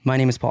 My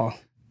name is Paul.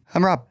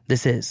 I'm Rob.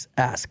 This is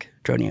Ask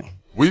Drone U.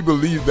 We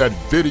believe that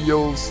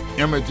videos,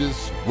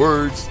 images,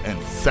 words, and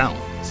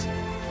sounds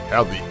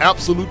have the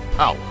absolute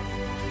power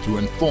to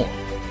inform,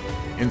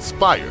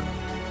 inspire,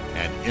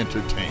 and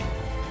entertain.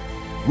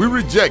 We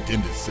reject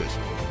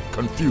indecision,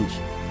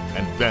 confusion,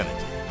 and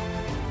vanity,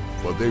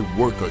 for they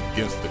work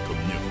against the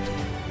community.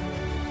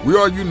 We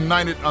are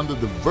united under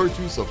the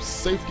virtues of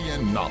safety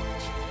and knowledge.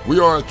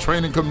 We are a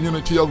training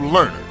community of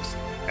learners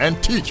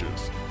and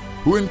teachers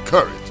who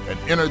encourage and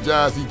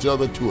energize each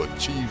other to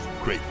achieve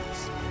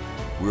greatness.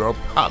 We are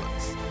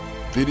pilots,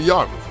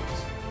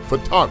 videographers,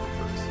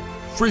 photographers,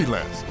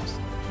 freelancers,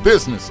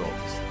 business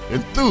owners,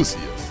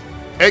 enthusiasts,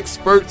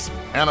 experts,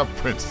 and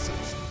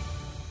apprentices.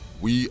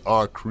 We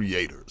are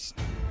creators.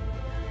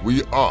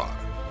 We are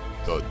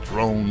the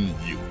Drone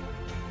U.